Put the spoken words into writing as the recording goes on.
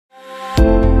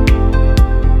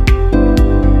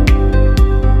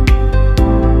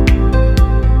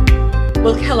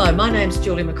Hello, my name's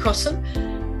Julie McCrossin,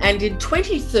 and in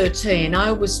 2013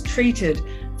 I was treated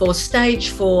for stage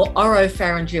 4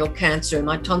 oropharyngeal cancer in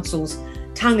my tonsils,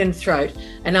 tongue and throat,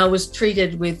 and I was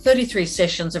treated with 33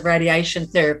 sessions of radiation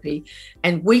therapy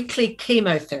and weekly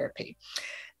chemotherapy.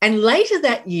 And later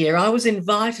that year, I was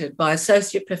invited by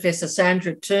Associate Professor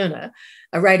Sandra Turner,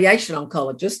 a radiation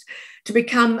oncologist, to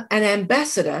become an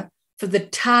ambassador for the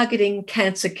Targeting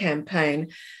Cancer campaign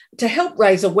to help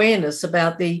raise awareness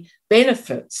about the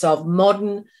benefits of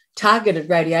modern targeted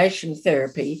radiation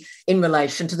therapy in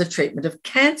relation to the treatment of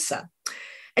cancer.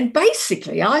 And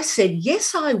basically, I said,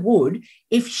 yes, I would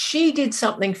if she did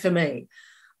something for me.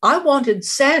 I wanted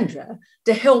Sandra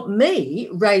to help me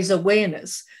raise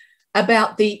awareness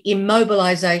about the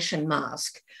immobilisation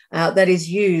mask that is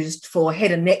used for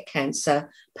head and neck cancer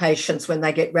patients when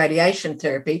they get radiation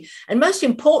therapy. And most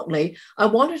importantly, I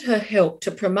wanted her help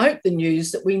to promote the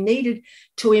news that we needed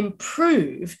to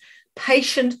improve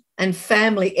patient and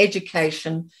family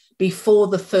education before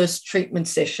the first treatment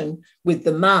session with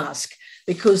the mask,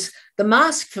 because the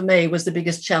mask for me was the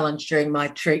biggest challenge during my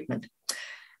treatment.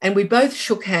 And we both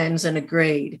shook hands and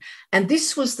agreed. And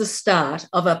this was the start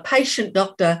of a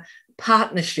patient-doctor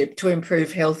partnership to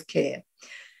improve healthcare.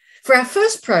 For our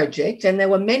first project, and there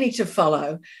were many to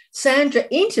follow, Sandra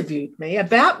interviewed me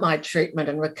about my treatment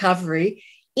and recovery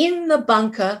in the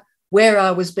bunker where I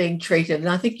was being treated. And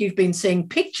I think you've been seeing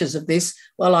pictures of this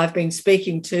while I've been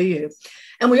speaking to you.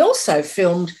 And we also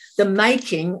filmed the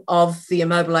making of the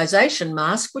immobilisation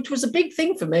mask, which was a big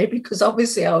thing for me because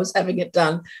obviously I was having it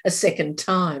done a second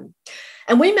time.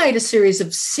 And we made a series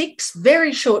of 6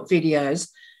 very short videos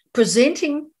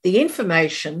presenting the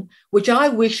information which I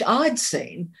wish I'd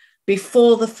seen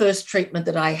before the first treatment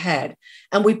that I had.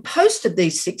 And we posted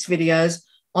these 6 videos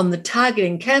on the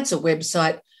Targeting Cancer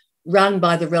website run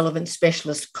by the relevant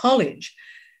specialist college.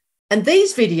 And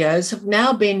these videos have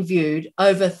now been viewed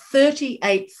over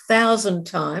 38,000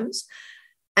 times,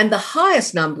 and the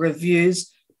highest number of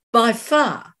views by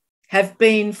far have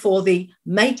been for the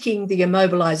Making the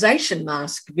Immobilisation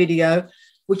Mask video,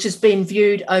 which has been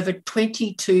viewed over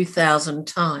 22,000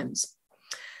 times.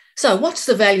 So what's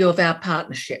the value of our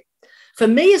partnership? For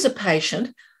me as a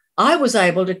patient, I was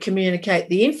able to communicate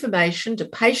the information to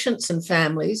patients and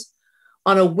families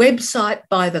on a website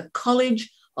by the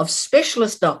College of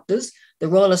Specialist Doctors, the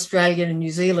Royal Australian and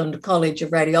New Zealand College of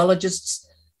Radiologists,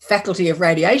 Faculty of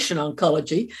Radiation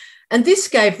Oncology, and this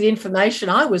gave the information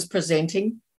I was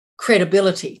presenting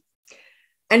credibility.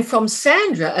 And from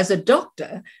Sandra as a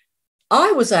doctor,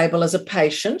 I was able as a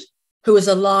patient who was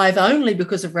alive only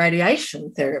because of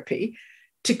radiation therapy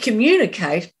to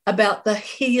communicate about the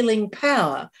healing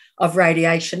power of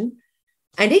radiation,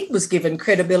 and it was given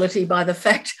credibility by the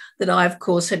fact that I, of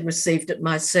course, had received it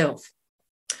myself.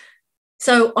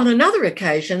 So on another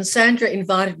occasion, Sandra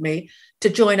invited me to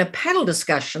join a panel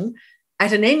discussion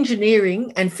at an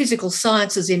Engineering and Physical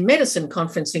Sciences in Medicine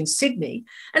conference in Sydney,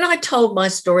 and I told my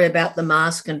story about the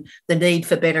mask and the need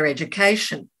for better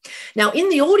education. Now, in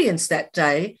the audience that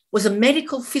day was a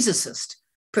medical physicist,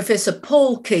 Professor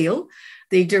Paul Keall,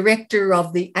 the director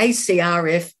of the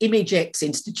ACRF Image X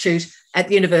Institute at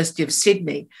the University of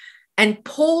Sydney. And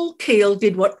Paul Keall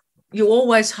did what you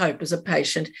always hope as a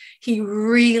patient. He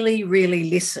really, really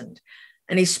listened.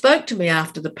 And he spoke to me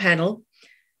after the panel,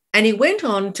 and he went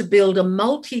on to build a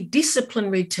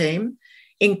multidisciplinary team,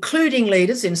 including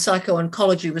leaders in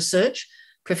psycho-oncology research,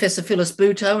 Professor Phyllis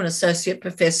Butow and Associate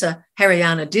Professor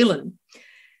Haryana Dillon.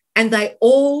 And they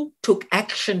all took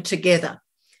action together.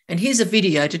 And here's a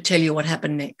video to tell you what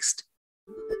happened next.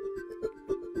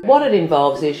 What it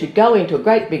involves is you go into a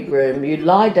great big room, you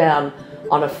lie down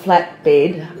on a flat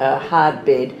bed, a hard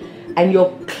bed, and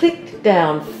you're clicked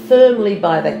down firmly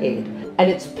by the head. And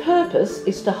its purpose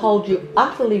is to hold you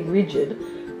utterly rigid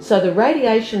so the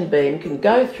radiation beam can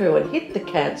go through and hit the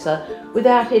cancer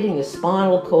without hitting your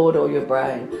spinal cord or your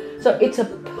brain. So it's a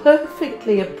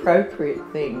perfectly appropriate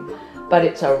thing, but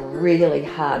it's a really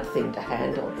hard thing to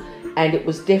handle. And it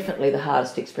was definitely the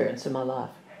hardest experience of my life.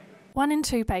 1 in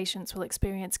 2 patients will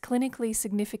experience clinically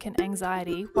significant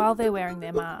anxiety while they're wearing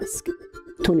their mask.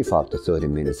 25 to 30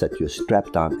 minutes that you're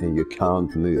strapped down and you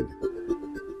can't move.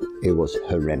 It was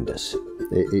horrendous.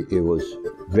 It was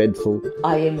dreadful.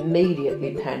 I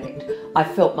immediately panicked. I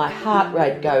felt my heart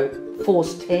rate go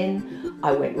force 10.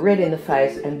 I went red in the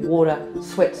face and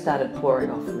sweat started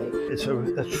pouring off me. It's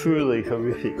a truly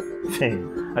horrific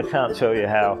thing. I can't tell you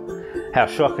how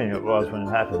shocking it was when it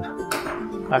happened.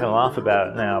 I can laugh about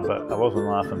it now, but I wasn't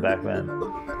laughing back then.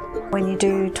 When you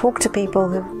do talk to people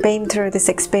who've been through this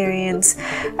experience,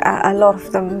 a lot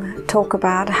of them talk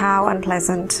about how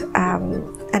unpleasant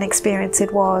an experience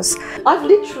it was. I've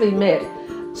literally met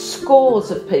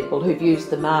scores of people who've used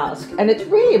the mask, and it's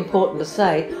really important to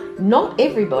say not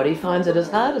everybody finds it as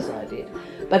hard as I did,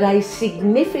 but a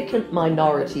significant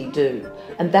minority do,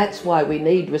 and that's why we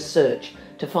need research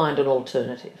to find an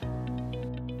alternative.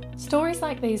 Stories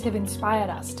like these have inspired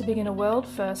us to begin a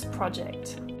world-first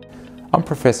project. I'm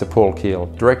Professor Paul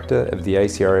Keall, Director of the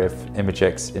ACRF Image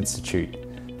X Institute.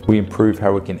 We improve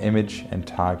how we can image and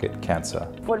target cancer.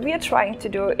 What we are trying to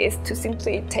do is to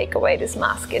simply take away this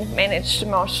mask and manage the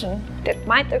motion that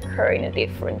might occur in a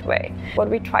different way. What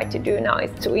we try to do now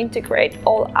is to integrate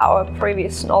all our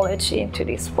previous knowledge into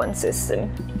this one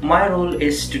system. My role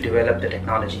is to develop the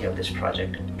technology of this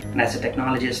project. And as a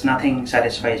technologist, nothing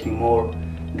satisfies me more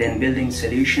than building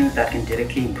solutions that can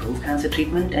directly improve cancer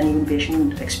treatment and even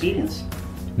patient experience.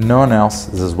 No one else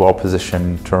is as well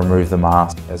positioned to remove the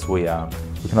mask as we are.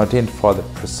 We can identify the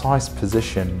precise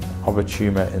position of a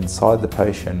tumour inside the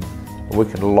patient, and we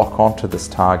can lock onto this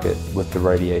target with the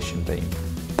radiation beam.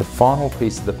 The final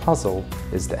piece of the puzzle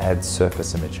is to add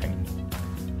surface imaging.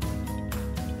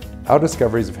 Our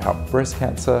discoveries have helped breast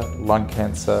cancer, lung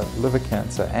cancer, liver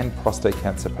cancer and prostate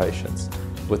cancer patients.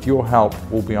 With your help,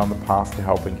 we'll be on the path to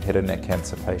helping head and neck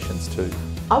cancer patients too.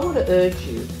 I want to urge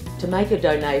you to make a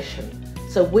donation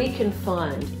so we can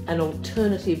find an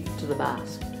alternative to the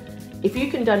mask. If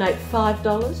you can donate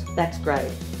 $5, that's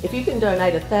great. If you can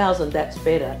donate $1,000, that's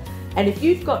better. And if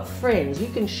you've got friends you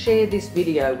can share this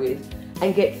video with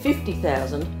and get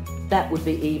 50,000, that would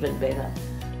be even better.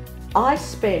 I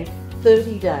spent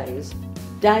 30 days,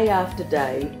 day after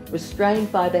day,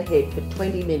 restrained by the head for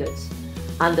 20 minutes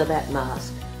under that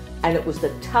mask, and it was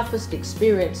the toughest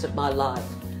experience of my life.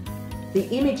 The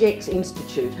Image X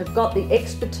Institute have got the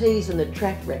expertise and the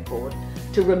track record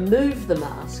to remove the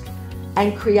mask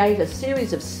and create a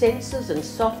series of sensors and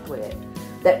software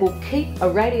that will keep a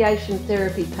radiation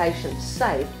therapy patient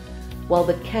safe while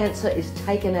the cancer is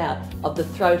taken out of the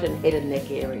throat and head and neck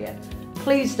area.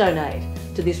 Please donate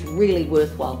to this really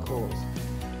worthwhile cause.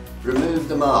 Remove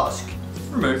the mask.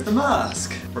 Remove the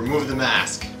mask. Remove the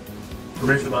mask.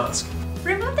 Remove the mask.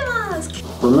 Remove the mask!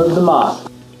 Remove the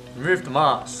mask. Remove the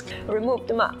mask. Remove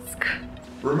the mask.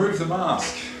 Remove the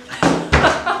mask.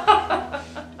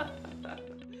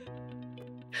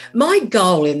 My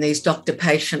goal in these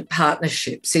doctor-patient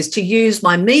partnerships is to use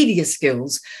my media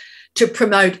skills to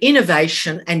promote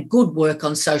innovation and good work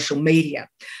on social media.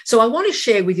 So I want to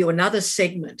share with you another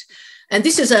segment. And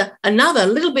this is another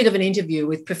little bit of an interview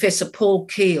with Professor Paul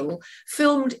Keall,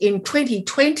 filmed in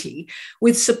 2020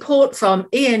 with support from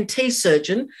ENT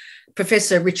surgeon,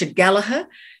 Professor Richard Gallagher,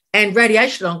 and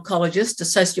radiation oncologist,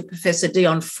 Associate Professor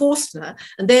Dion Forstner,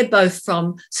 and they're both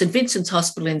from St Vincent's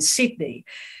Hospital in Sydney.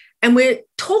 And we're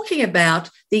talking about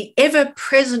the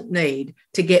ever-present need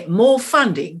to get more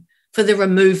funding for the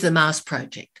Remove the Mask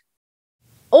project.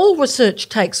 All research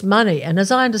takes money, and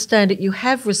as I understand it, you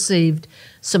have received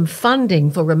some funding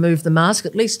for Remove the Mask,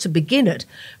 at least to begin it,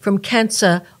 from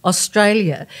Cancer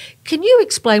Australia. Can you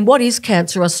explain what is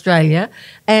Cancer Australia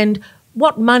and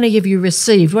what money have you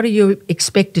received? What are you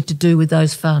expected to do with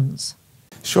those funds?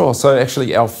 Sure, so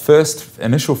actually our first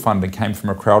initial funding came from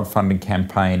a crowdfunding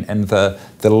campaign, and the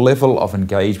level of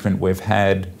engagement we've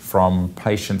had from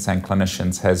patients and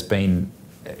clinicians has been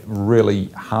really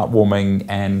heartwarming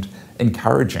and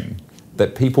encouraging,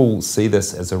 that people see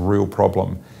this as a real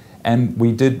problem. And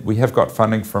we have got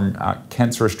funding from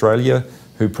Cancer Australia,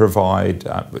 who provide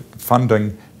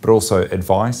funding but also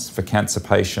advice for cancer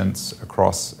patients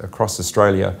across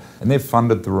Australia. And they've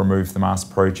funded the Remove the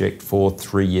Mask project for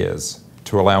 3 years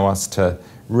to allow us to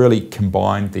really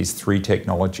combine these three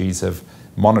technologies of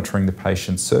monitoring the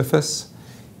patient's surface,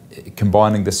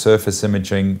 combining the surface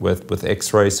imaging with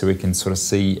X-rays so we can sort of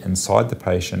see inside the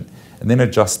patient, and then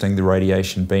adjusting the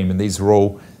radiation beam. And these are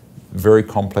all very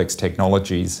complex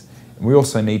technologies. And we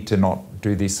also need to not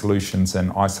do these solutions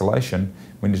in isolation.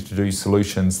 We need to do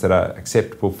solutions that are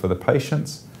acceptable for the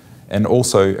patients and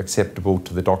also acceptable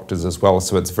to the doctors as well.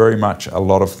 So it's very much a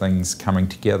lot of things coming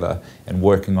together and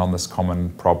working on this common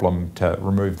problem to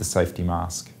remove the safety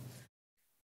mask.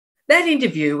 That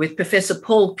interview with Professor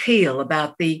Paul Keall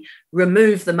about the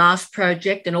Remove the Mask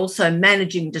project and also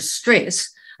managing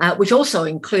distress, which also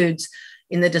includes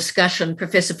in the discussion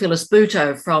Professor Phyllis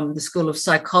Butow from the School of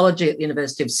Psychology at the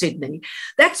University of Sydney,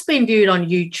 that's been viewed on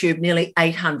YouTube nearly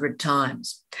 800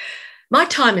 times. My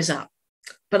time is up,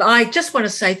 but I just want to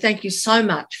say thank you so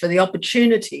much for the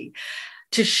opportunity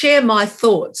to share my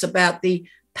thoughts about the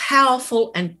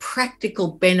powerful and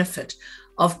practical benefit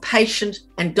of patient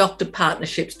and doctor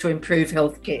partnerships to improve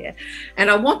healthcare. And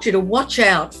I want you to watch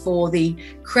out for the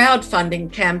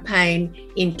crowdfunding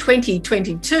campaign in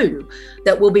 2022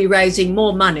 that will be raising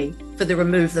more money for the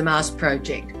Remove the Mask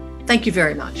project. Thank you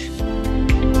very much.